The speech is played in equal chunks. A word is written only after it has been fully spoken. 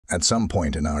At some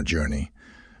point in our journey,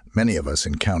 many of us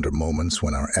encounter moments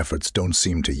when our efforts don't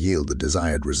seem to yield the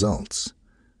desired results.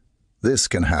 This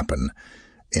can happen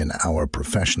in our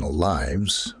professional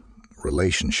lives,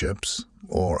 relationships,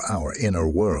 or our inner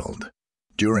world.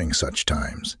 During such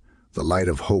times, the light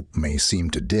of hope may seem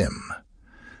to dim,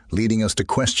 leading us to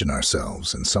question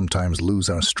ourselves and sometimes lose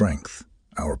our strength.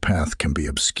 Our path can be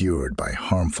obscured by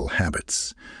harmful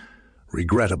habits,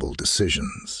 regrettable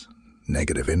decisions,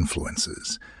 negative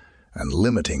influences, and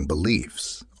limiting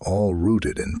beliefs, all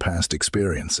rooted in past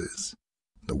experiences.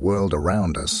 The world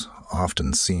around us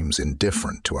often seems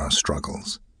indifferent to our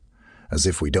struggles, as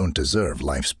if we don't deserve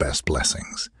life's best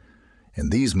blessings. In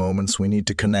these moments, we need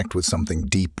to connect with something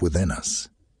deep within us,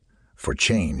 for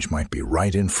change might be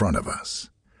right in front of us,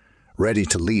 ready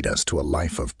to lead us to a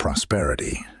life of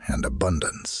prosperity and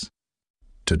abundance.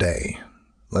 Today,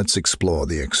 let's explore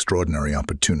the extraordinary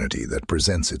opportunity that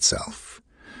presents itself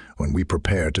when we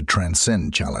prepare to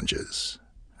transcend challenges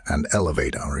and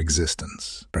elevate our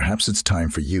existence. Perhaps it's time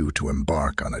for you to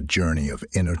embark on a journey of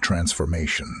inner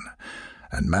transformation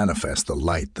and manifest the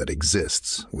light that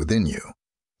exists within you.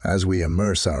 As we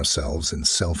immerse ourselves in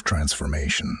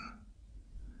self-transformation,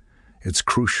 it's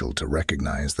crucial to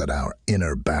recognize that our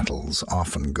inner battles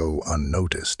often go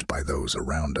unnoticed by those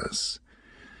around us.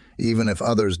 Even if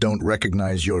others don't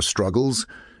recognize your struggles,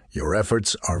 your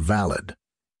efforts are valid.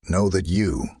 Know that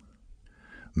you,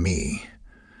 me,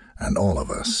 and all of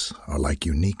us are like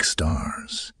unique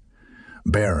stars,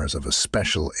 bearers of a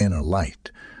special inner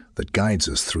light that guides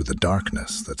us through the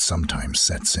darkness that sometimes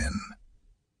sets in.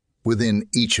 Within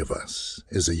each of us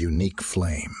is a unique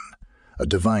flame, a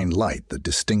divine light that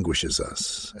distinguishes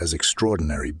us as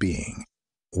extraordinary beings.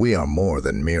 We are more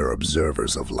than mere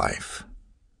observers of life.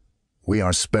 We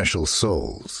are special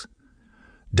souls,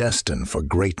 destined for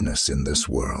greatness in this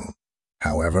world.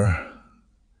 However,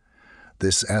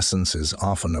 this essence is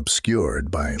often obscured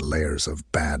by layers of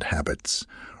bad habits,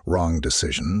 wrong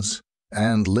decisions,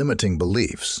 and limiting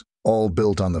beliefs, all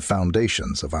built on the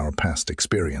foundations of our past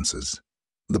experiences.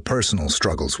 The personal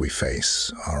struggles we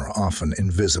face are often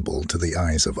invisible to the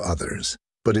eyes of others,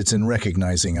 but it's in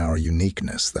recognizing our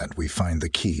uniqueness that we find the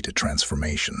key to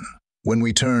transformation. When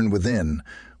we turn within,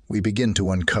 we begin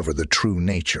to uncover the true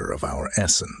nature of our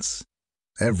essence.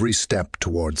 Every step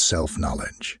toward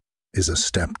self-knowledge is a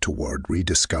step toward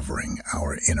rediscovering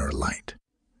our inner light.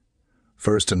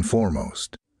 First and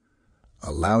foremost,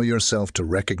 allow yourself to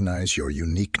recognize your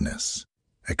uniqueness,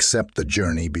 accept the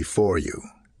journey before you,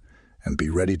 and be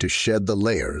ready to shed the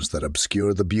layers that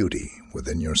obscure the beauty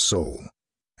within your soul.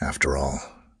 After all,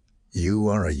 you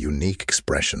are a unique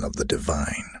expression of the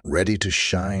divine, ready to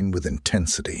shine with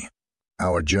intensity.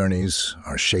 Our journeys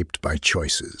are shaped by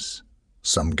choices,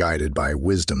 some guided by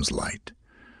wisdom's light,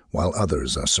 while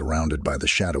others are surrounded by the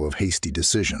shadow of hasty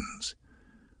decisions.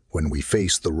 When we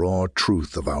face the raw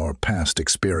truth of our past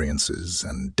experiences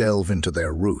and delve into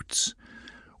their roots,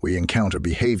 we encounter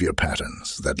behavior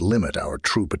patterns that limit our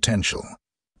true potential.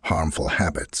 Harmful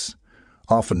habits,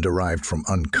 often derived from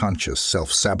unconscious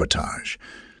self-sabotage,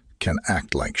 can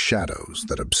act like shadows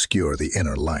that obscure the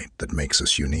inner light that makes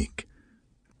us unique.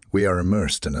 We are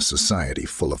immersed in a society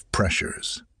full of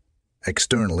pressures,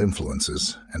 external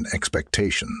influences, and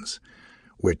expectations,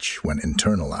 which, when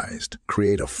internalized,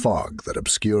 create a fog that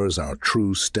obscures our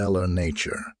true stellar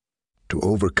nature. To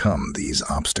overcome these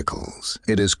obstacles,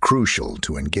 it is crucial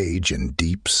to engage in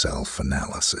deep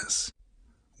self-analysis.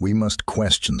 We must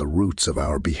question the roots of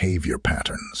our behavior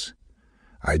patterns,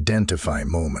 identify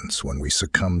moments when we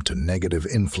succumb to negative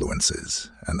influences,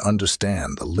 and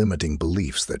understand the limiting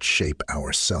beliefs that shape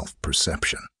our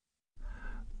self-perception.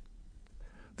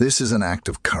 This is an act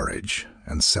of courage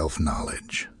and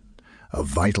self-knowledge, a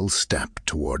vital step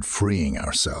toward freeing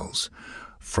ourselves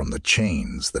from the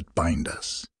chains that bind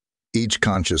us. Each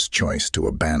conscious choice to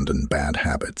abandon bad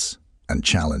habits and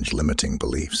challenge limiting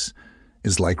beliefs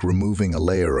is like removing a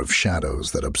layer of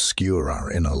shadows that obscure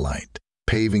our inner light,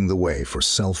 paving the way for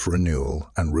self-renewal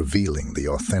and revealing the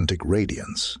authentic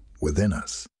radiance within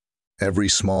us. Every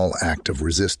small act of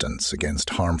resistance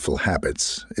against harmful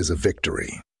habits is a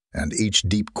victory, and each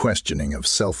deep questioning of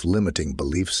self-limiting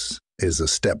beliefs is a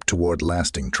step toward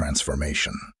lasting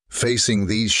transformation. Facing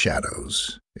these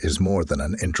shadows is more than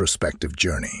an introspective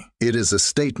journey. It is a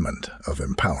statement of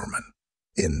empowerment.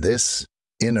 In this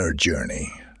inner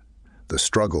journey, the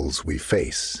struggles we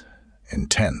face,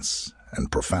 intense and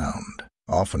profound,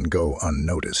 often go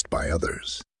unnoticed by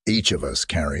others. Each of us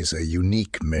carries a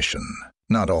unique mission,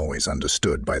 not always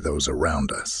understood by those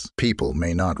around us. People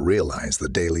may not realize the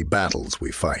daily battles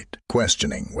we fight,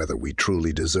 questioning whether we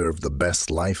truly deserve the best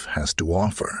life has to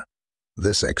offer.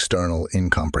 This external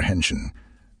incomprehension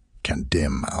can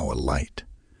dim our light.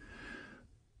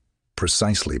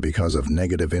 Precisely because of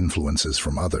negative influences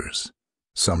from others,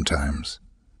 sometimes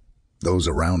those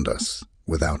around us,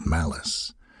 without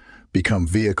malice, become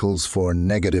vehicles for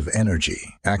negative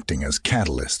energy, acting as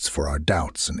catalysts for our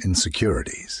doubts and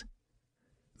insecurities.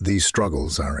 These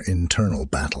struggles are internal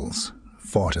battles,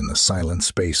 fought in the silent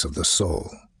space of the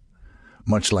soul.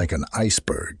 Much like an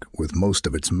iceberg with most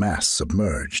of its mass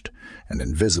submerged and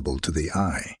invisible to the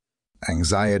eye,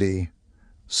 anxiety,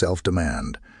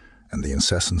 self-demand, and the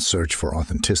incessant search for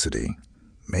authenticity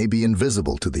may be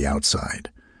invisible to the outside,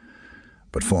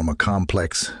 but form a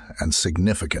complex and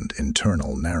significant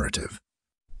internal narrative.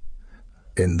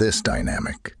 In this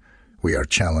dynamic, we are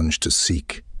challenged to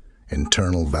seek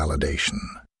internal validation.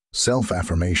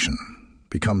 Self-affirmation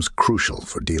becomes crucial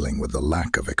for dealing with the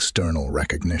lack of external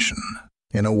recognition.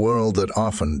 In a world that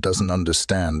often doesn't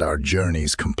understand our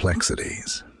journey's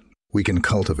complexities, we can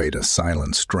cultivate a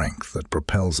silent strength that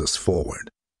propels us forward.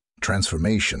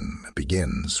 Transformation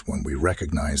begins when we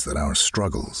recognize that our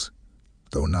struggles,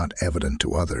 though not evident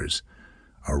to others,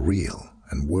 are real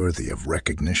and worthy of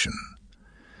recognition.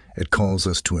 It calls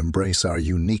us to embrace our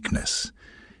uniqueness,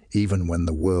 even when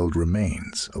the world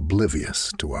remains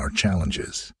oblivious to our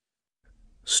challenges.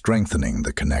 Strengthening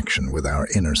the connection with our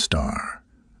inner star,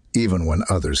 even when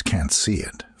others can't see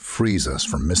it, frees us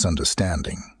from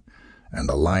misunderstanding and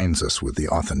aligns us with the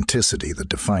authenticity that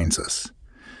defines us.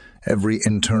 Every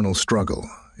internal struggle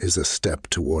is a step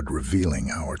toward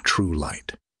revealing our true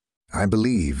light. I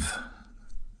believe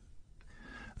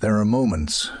there are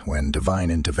moments when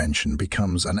divine intervention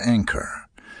becomes an anchor,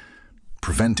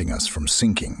 preventing us from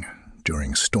sinking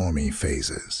during stormy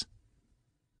phases.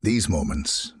 These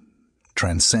moments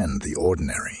transcend the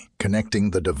ordinary, connecting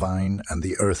the divine and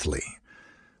the earthly,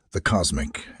 the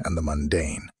cosmic and the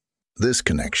mundane. This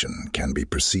connection can be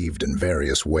perceived in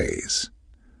various ways,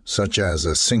 such as a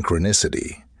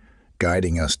synchronicity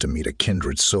guiding us to meet a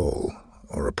kindred soul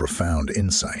or a profound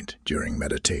insight during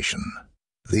meditation.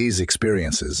 These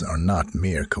experiences are not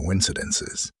mere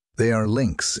coincidences. They are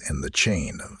links in the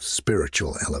chain of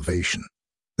spiritual elevation.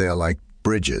 They are like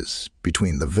bridges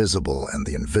between the visible and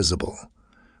the invisible,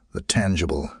 the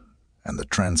tangible and the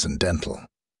transcendental.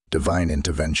 Divine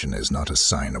intervention is not a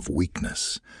sign of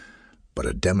weakness, but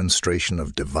a demonstration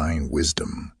of divine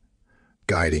wisdom,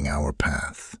 guiding our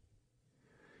path.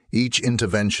 Each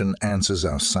intervention answers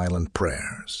our silent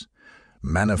prayers,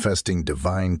 manifesting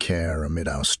divine care amid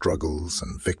our struggles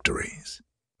and victories.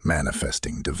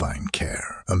 Manifesting divine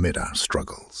care amid our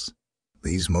struggles.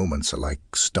 These moments are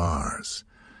like stars,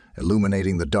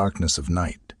 illuminating the darkness of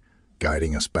night,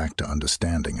 guiding us back to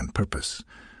understanding and purpose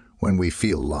when we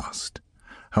feel lost.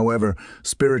 However,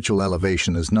 spiritual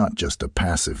elevation is not just a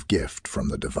passive gift from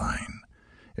the divine.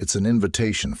 It's an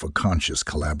invitation for conscious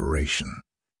collaboration.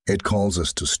 It calls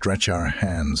us to stretch our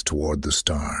hands toward the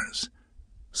stars,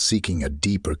 seeking a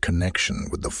deeper connection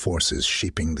with the forces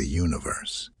shaping the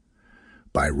universe.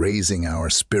 By raising our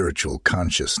spiritual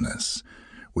consciousness,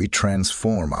 we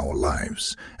transform our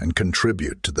lives and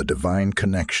contribute to the divine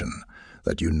connection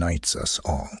that unites us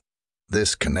all.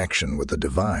 This connection with the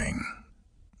divine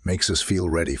makes us feel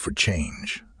ready for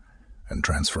change and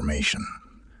transformation.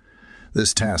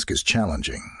 This task is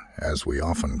challenging, as we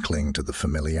often cling to the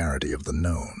familiarity of the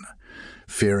known,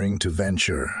 fearing to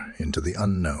venture into the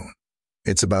unknown.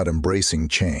 It's about embracing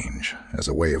change as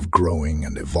a way of growing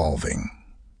and evolving,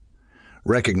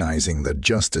 recognizing that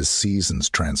just as seasons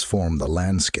transform the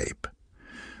landscape,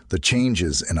 the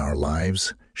changes in our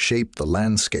lives shape the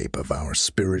landscape of our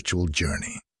spiritual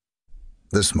journey.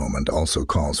 This moment also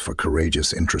calls for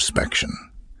courageous introspection,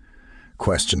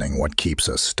 questioning what keeps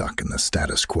us stuck in the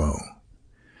status quo.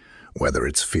 Whether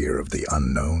it's fear of the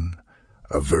unknown,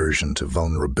 aversion to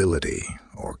vulnerability,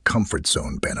 or comfort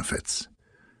zone benefits.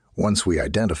 Once we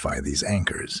identify these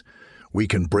anchors, we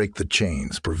can break the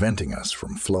chains preventing us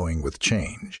from flowing with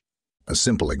change. A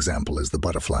simple example is the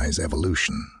butterfly's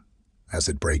evolution. As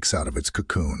it breaks out of its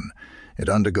cocoon, it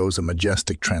undergoes a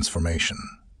majestic transformation.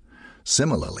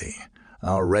 Similarly,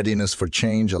 our readiness for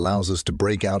change allows us to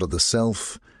break out of the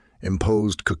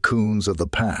self-imposed cocoons of the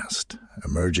past,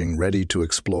 emerging ready to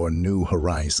explore new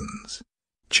horizons.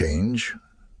 Change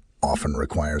often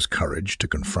requires courage to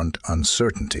confront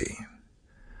uncertainty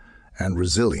and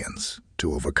resilience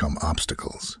to overcome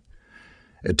obstacles.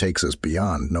 It takes us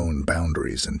beyond known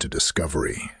boundaries into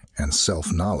discovery and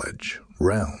self-knowledge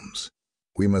realms.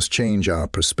 We must change our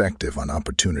perspective on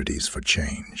opportunities for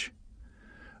change,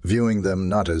 viewing them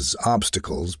not as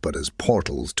obstacles but as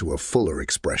portals to a fuller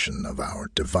expression of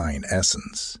our divine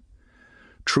essence.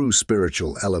 True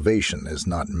spiritual elevation is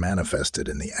not manifested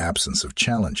in the absence of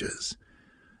challenges,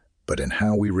 but in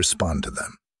how we respond to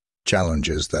them.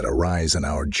 Challenges that arise in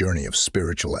our journey of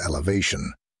spiritual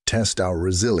elevation test our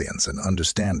resilience and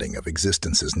understanding of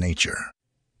existence's nature.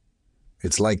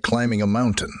 It's like climbing a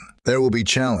mountain. There will be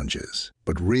challenges,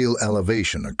 but real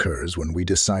elevation occurs when we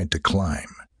decide to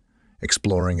climb,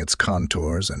 exploring its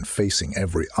contours and facing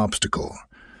every obstacle.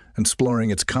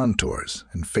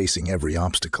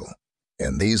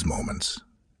 In these moments,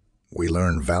 we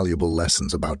learn valuable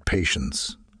lessons about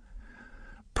patience,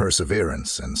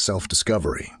 perseverance, and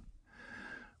self-discovery.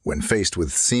 When faced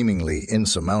with seemingly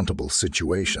insurmountable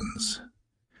situations,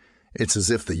 it's as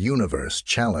if the universe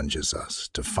challenges us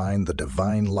to find the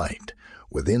divine light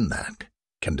within that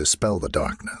can dispel the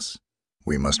darkness.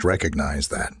 We must recognize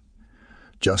that,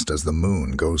 just as the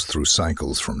moon goes through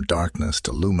cycles from darkness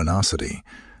to luminosity,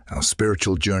 our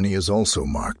spiritual journey is also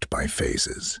marked by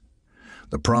phases.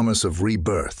 The promise of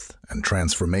rebirth and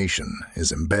transformation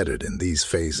is embedded in these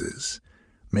phases,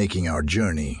 making our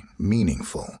journey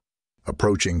meaningful.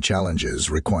 Approaching challenges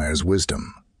requires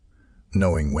wisdom,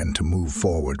 knowing when to move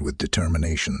forward with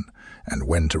determination and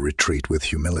when to retreat with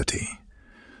humility.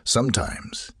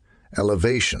 Sometimes,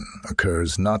 elevation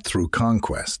occurs not through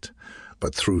conquest,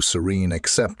 but through serene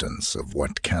acceptance of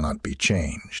what cannot be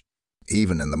changed.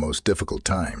 Even in the most difficult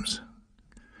times,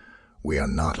 we are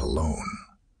not alone.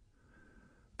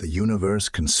 The universe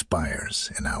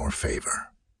conspires in our favor.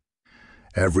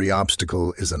 Every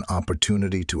obstacle is an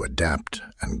opportunity to adapt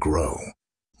and grow.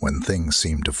 When things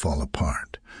seem to fall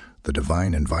apart, the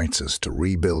divine invites us to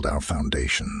rebuild our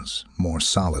foundations more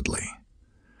solidly.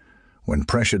 When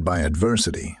pressured by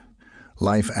adversity,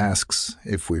 life asks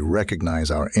if we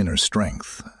recognize our inner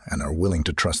strength and are willing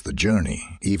to trust the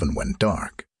journey even when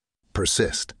dark.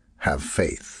 Persist, have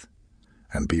faith,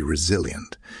 and be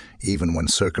resilient even when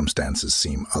circumstances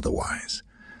seem otherwise.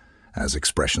 As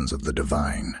expressions of the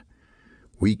divine,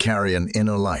 we carry an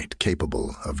inner light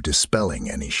capable of dispelling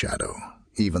any shadow,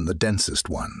 even the densest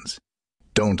ones.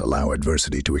 Don't allow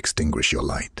adversity to extinguish your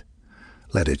light.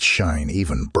 Let it shine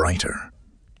even brighter.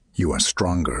 You are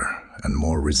stronger and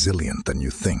more resilient than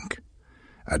you think.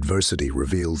 Adversity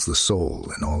reveals the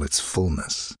soul in all its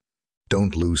fullness.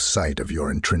 Don't lose sight of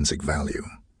your intrinsic value.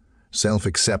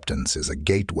 Self-acceptance is a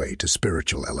gateway to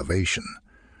spiritual elevation,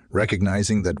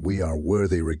 recognizing that we are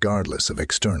worthy regardless of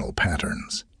external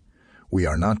patterns. We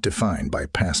are not defined by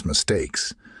past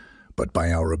mistakes, but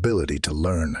by our ability to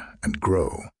learn and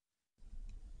grow.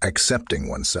 Accepting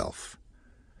oneself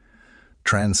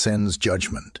transcends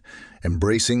judgment,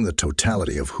 embracing the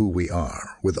totality of who we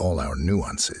are with all our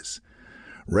nuances.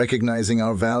 Recognizing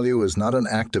our value is not an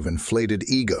act of inflated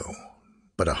ego,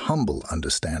 but a humble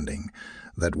understanding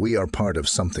that we are part of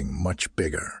something much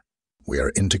bigger. We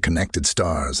are interconnected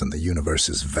stars in the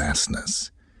universe's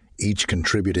vastness, each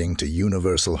contributing to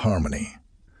universal harmony.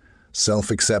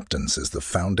 Self-acceptance is the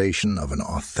foundation of an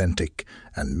authentic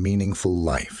and meaningful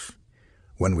life.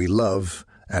 When we love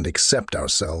and accept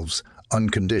ourselves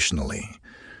unconditionally,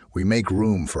 we make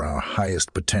room for our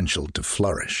highest potential to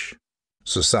flourish.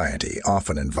 Society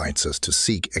often invites us to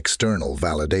seek external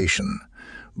validation,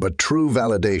 but true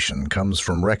validation comes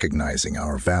from recognizing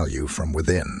our value from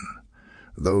within.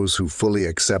 Those who fully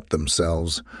accept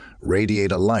themselves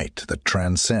radiate a light that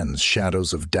transcends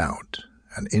shadows of doubt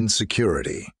and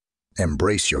insecurity.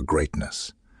 Embrace your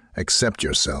greatness. Accept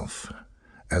yourself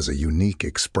as a unique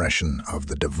expression of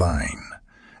the divine,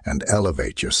 and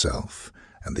elevate yourself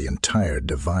and the entire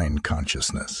divine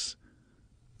consciousness.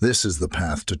 This is the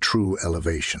path to true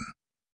elevation.